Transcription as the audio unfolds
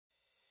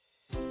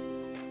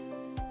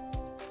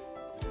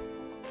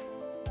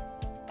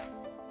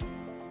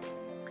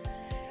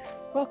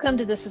Welcome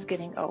to This is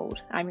Getting Old.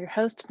 I'm your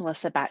host,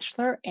 Melissa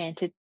Batchelor, and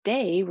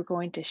today we're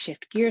going to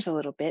shift gears a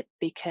little bit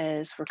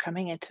because we're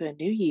coming into a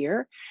new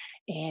year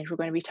and we're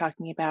going to be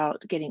talking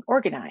about getting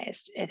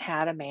organized and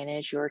how to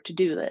manage your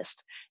to-do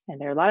list. And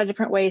there are a lot of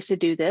different ways to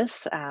do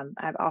this.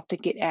 I often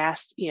get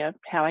asked,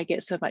 how I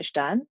get so much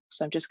done.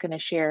 So I'm just going to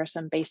share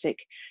some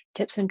basic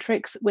tips and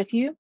tricks with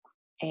you,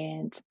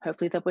 and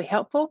hopefully they'll be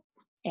helpful.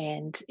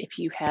 And if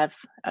you have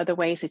other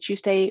ways that you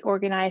stay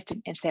organized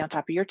and stay on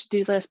top of your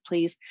to-do list,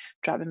 please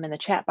drop them in the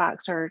chat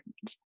box or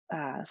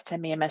send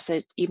me a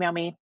message, email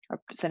me, or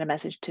send a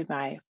message to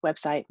my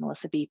website,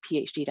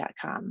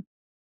 melissabphd.com.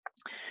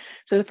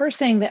 So the first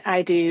thing that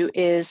I do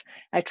is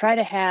I try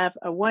to have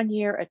a 1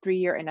 year, a 3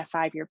 year, and a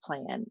 5 year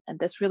plan. And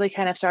this really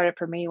kind of started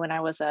for me when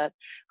I was a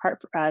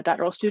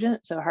doctoral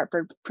student, so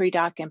Hartford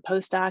pre-doc and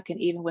postdoc,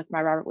 and even with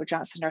my Robert Wood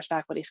Johnson Nurse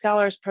Faculty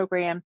Scholars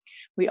Program,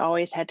 we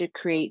always had to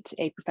create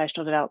a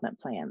professional development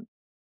plan.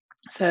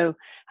 So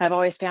I've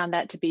always found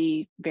that to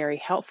be very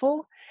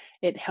helpful.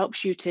 It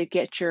helps you to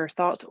get your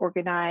thoughts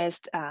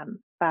organized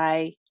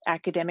by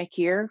academic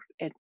year.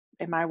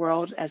 In my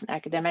world, as an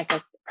academic,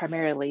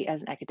 primarily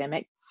as an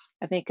academic,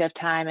 I think of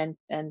time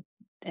and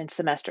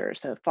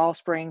semesters. So fall,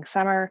 spring,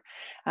 summer.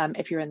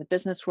 If you're in the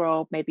business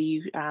world, maybe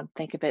you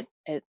think of it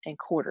in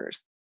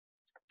quarters.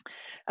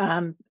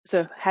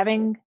 So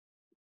having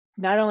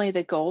not only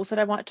the goals that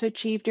I want to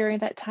achieve during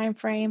that time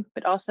frame,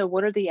 but also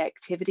what are the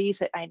activities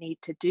that I need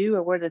to do,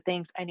 or what are the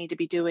things I need to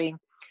be doing,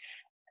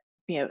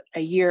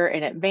 a year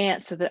in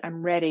advance, so that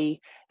I'm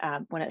ready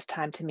when it's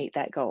time to meet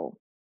that goal.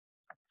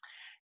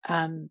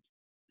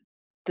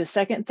 The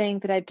second thing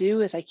that I do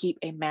is I keep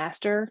a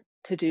master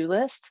to-do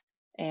list.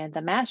 And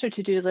the master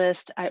to-do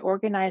list, I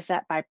organize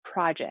that by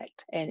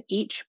project. And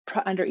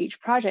under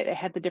each project, I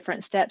have the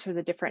different steps or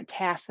the different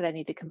tasks that I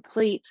need to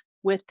complete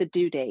with the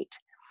due date.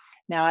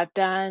 Now I've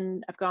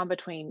gone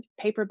between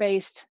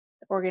paper-based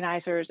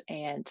organizers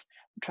and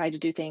tried to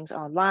do things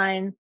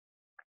online.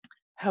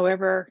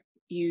 However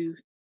you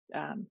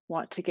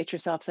want to get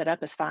yourself set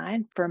up is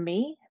fine. For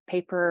me,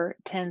 paper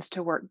tends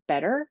to work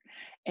better.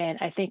 And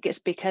I think it's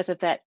because of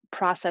that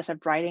process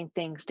of writing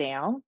things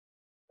down.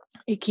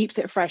 It keeps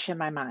it fresh in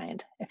my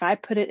mind. If I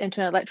put it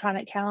into an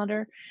electronic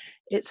calendar,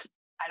 I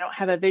don't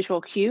have a visual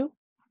cue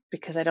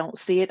because I don't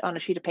see it on a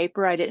sheet of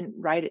paper. I didn't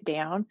write it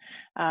down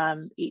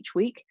each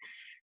week.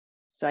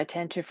 So I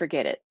tend to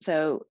forget it.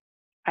 So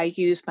I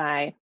use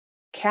my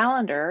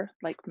calendar,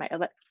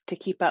 to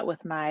keep up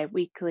with my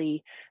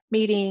weekly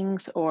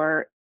meetings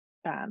or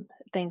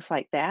things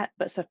like that.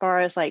 But so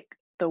far as like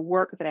the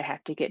work that I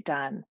have to get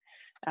done,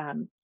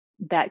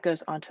 that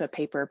goes onto a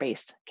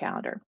paper-based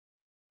calendar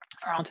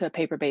or onto a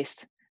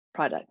paper-based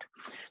product.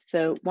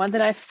 So one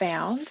that I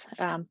found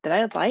that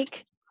I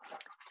like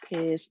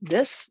is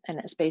this, and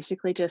it's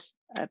basically just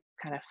a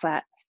kind of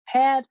flat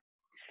pad.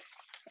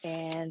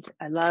 And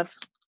I love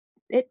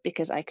it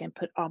because I can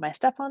put all my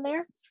stuff on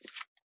there.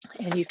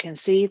 And you can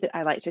see that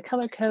I like to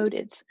color code.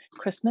 It's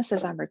Christmas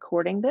as I'm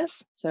recording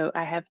this. So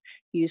I have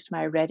used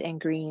my red and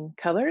green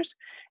colors,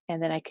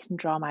 and then I can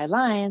draw my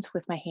lines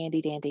with my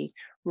handy dandy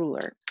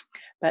ruler.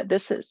 But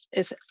this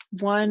is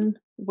one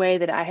way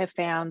that I have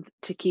found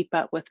to keep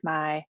up with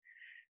my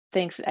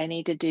things that I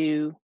need to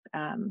do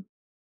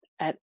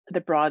at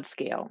the broad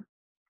scale.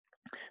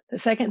 The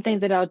second thing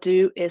that I'll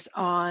do is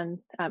on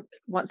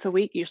once a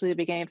week, usually the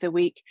beginning of the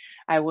week,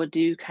 I will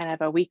do kind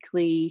of a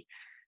weekly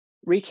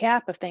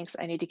recap of things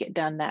I need to get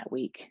done that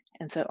week.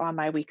 And so on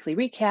my weekly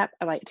recap,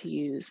 I like to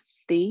use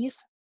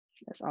these.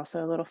 There's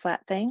also a little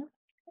flat thing,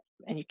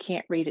 and you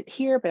can't read it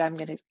here, but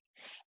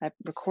I've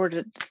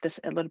recorded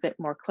this a little bit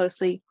more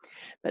closely.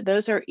 But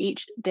those are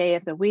each day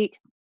of the week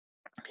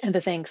and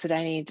the things that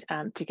I need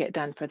to get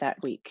done for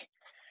that week.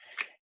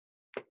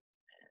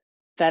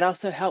 That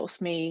also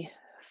helps me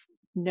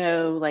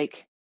know,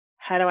 like,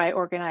 how do I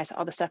organize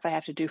all the stuff I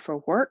have to do for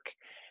work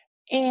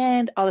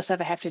and all the stuff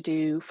I have to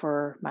do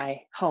for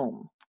my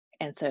home.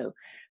 And so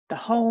the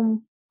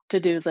home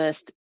to-do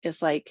list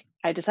is like,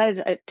 I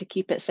decided to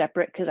keep it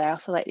separate because I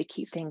also like to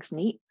keep things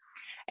neat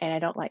and I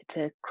don't like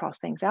to cross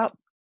things out.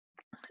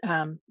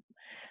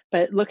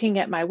 But looking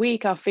at my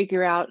week, I'll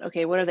figure out,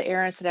 okay, what are the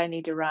errands that I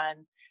need to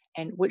run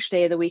and which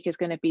day of the week is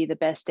going to be the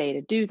best day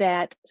to do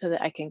that, so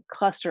that I can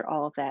cluster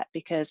all of that.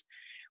 Because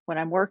when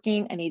I'm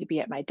working, I need to be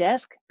at my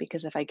desk,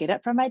 because if I get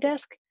up from my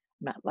desk,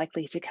 I'm not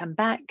likely to come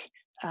back.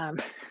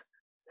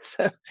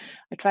 So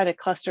I try to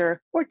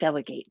cluster or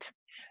delegate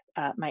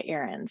my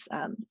errands.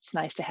 It's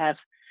nice to have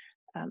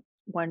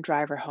one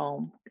driver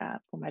home.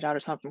 When my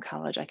daughter's home from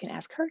college, I can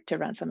ask her to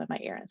run some of my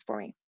errands for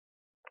me.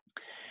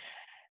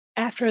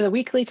 After the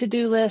weekly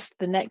to-do list,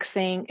 the next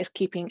thing is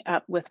keeping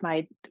up with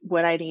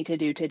what I need to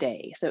do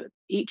today. So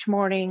each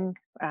morning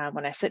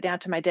when I sit down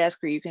to my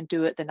desk, or you can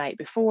do it the night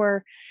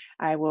before,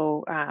 I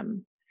will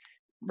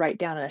write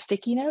down on a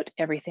sticky note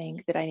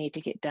everything that I need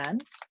to get done.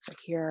 So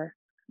here,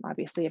 I'm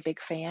obviously a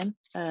big fan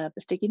of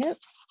the sticky note.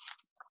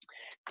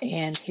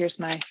 And here's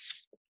my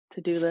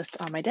to-do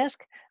list on my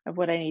desk of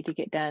what I need to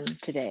get done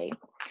today.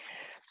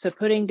 So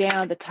putting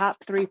down the top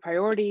 3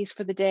 priorities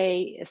for the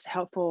day is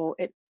helpful.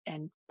 It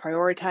and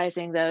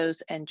prioritizing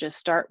those, and just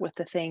start with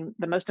the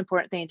most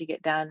important thing to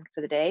get done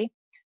for the day.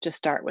 Just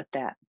start with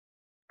that.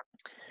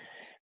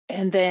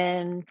 And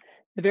then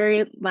the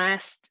very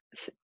last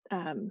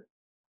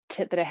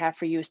tip that I have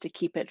for you is to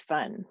keep it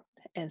fun.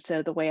 And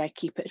so the way I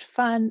keep it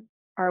fun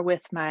are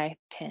with my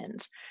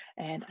pens.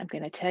 And I'm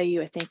going to tell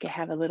you, I think I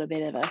have a little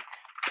bit of a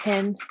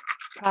pen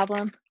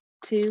problem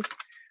too.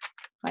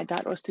 My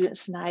doctoral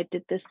students and I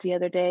did this the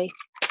other day.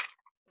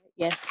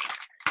 Yes,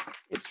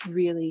 it's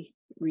really,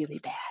 really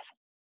bad.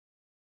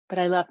 But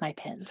I love my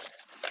pens.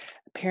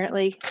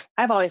 Apparently,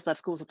 I've always loved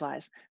school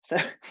supplies. So,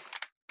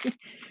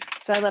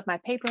 so I love my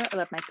paper, I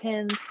love my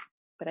pens,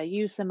 but I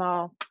use them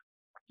all.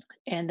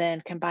 And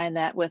then combine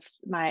that with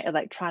my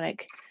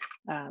electronic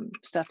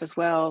stuff as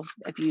well.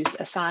 I've used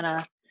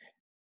Asana.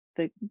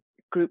 The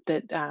group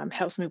that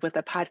helps me with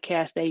the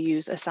podcast, they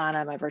use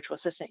Asana. My virtual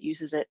assistant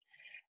uses it.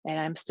 And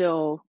I'm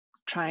still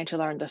trying to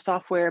learn the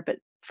software. But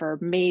for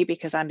me,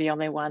 because I'm the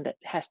only one that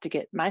has to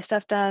get my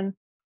stuff done,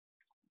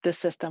 this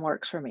system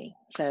works for me.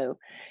 So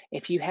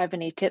if you have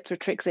any tips or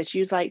tricks that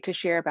you'd like to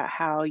share about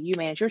how you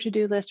manage your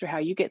to-do list or how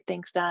you get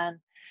things done,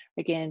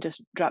 again,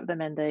 just drop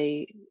them in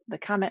the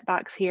comment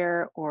box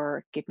here,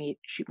 or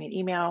shoot me an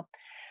email.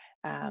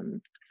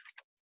 And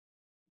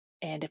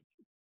if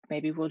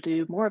maybe we'll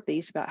do more of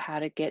these about how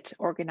to get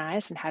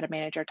organized and how to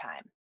manage our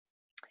time.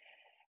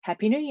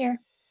 Happy New Year.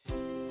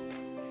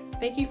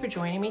 Thank you for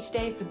joining me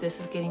today for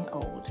This Is Getting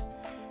Old.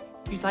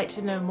 If you'd like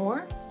to know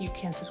more, you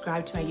can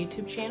subscribe to my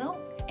YouTube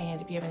channel.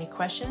 And if you have any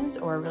questions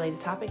or a related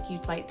topic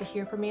you'd like to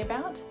hear from me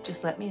about,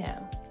 just let me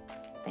know.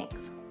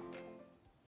 Thanks.